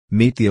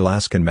Meet the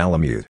Alaskan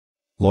Malamute.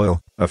 Loyal,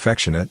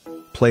 affectionate,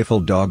 playful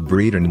dog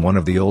breed and one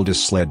of the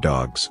oldest sled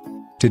dogs.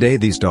 Today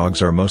these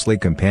dogs are mostly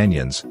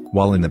companions,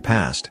 while in the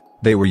past,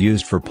 they were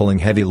used for pulling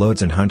heavy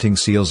loads and hunting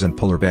seals and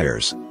polar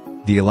bears.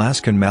 The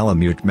Alaskan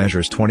Malamute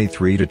measures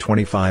 23 to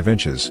 25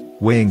 inches,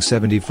 weighing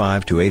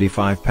 75 to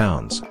 85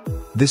 pounds.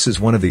 This is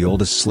one of the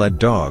oldest sled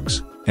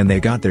dogs, and they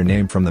got their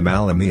name from the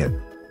Malamute.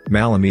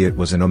 Malamute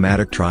was a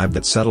nomadic tribe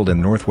that settled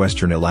in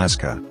northwestern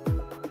Alaska.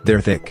 Their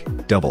thick,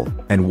 double,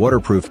 and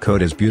waterproof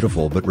coat is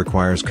beautiful but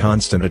requires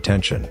constant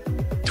attention.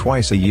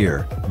 Twice a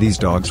year, these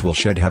dogs will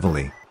shed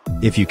heavily.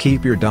 If you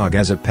keep your dog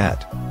as a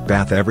pet,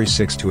 bath every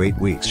 6 to 8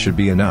 weeks should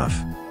be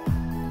enough.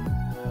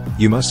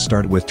 You must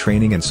start with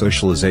training and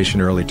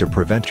socialization early to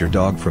prevent your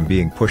dog from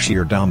being pushy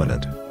or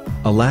dominant.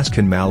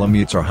 Alaskan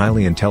Malamutes are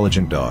highly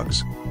intelligent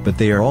dogs, but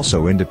they are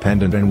also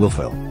independent and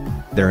willful.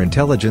 Their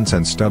intelligence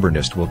and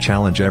stubbornness will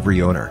challenge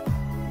every owner.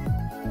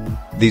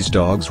 These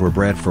dogs were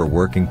bred for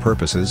working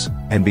purposes,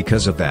 and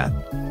because of that,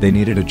 they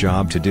needed a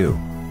job to do.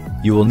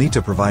 You will need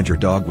to provide your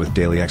dog with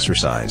daily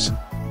exercise.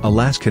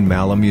 Alaskan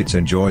Malamutes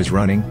enjoys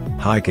running,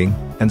 hiking,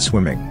 and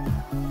swimming.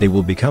 They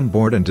will become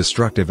bored and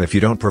destructive if you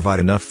don't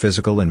provide enough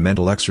physical and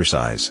mental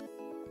exercise.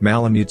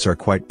 Malamutes are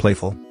quite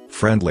playful,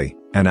 friendly,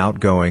 and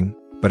outgoing,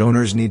 but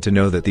owners need to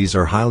know that these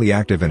are highly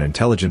active and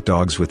intelligent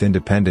dogs with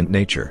independent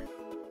nature.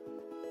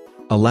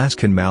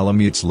 Alaskan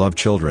Malamutes love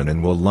children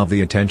and will love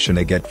the attention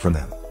they get from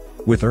them.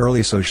 With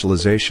early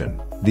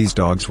socialization, these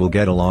dogs will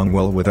get along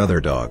well with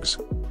other dogs.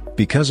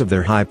 Because of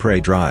their high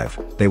prey drive,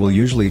 they will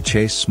usually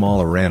chase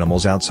smaller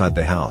animals outside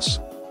the house.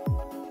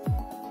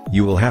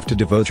 You will have to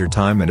devote your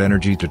time and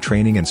energy to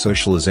training and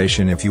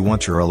socialization if you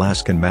want your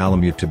Alaskan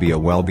Malamute to be a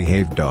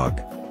well-behaved dog.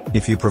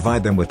 If you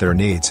provide them with their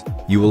needs,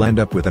 you will end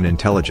up with an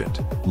intelligent,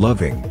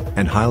 loving,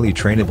 and highly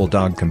trainable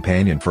dog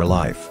companion for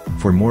life.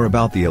 For more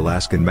about the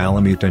Alaskan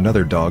Malamute and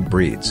other dog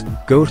breeds,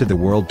 go to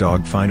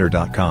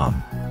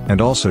theworlddogfinder.com. And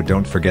also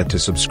don't forget to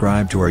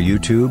subscribe to our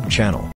YouTube channel.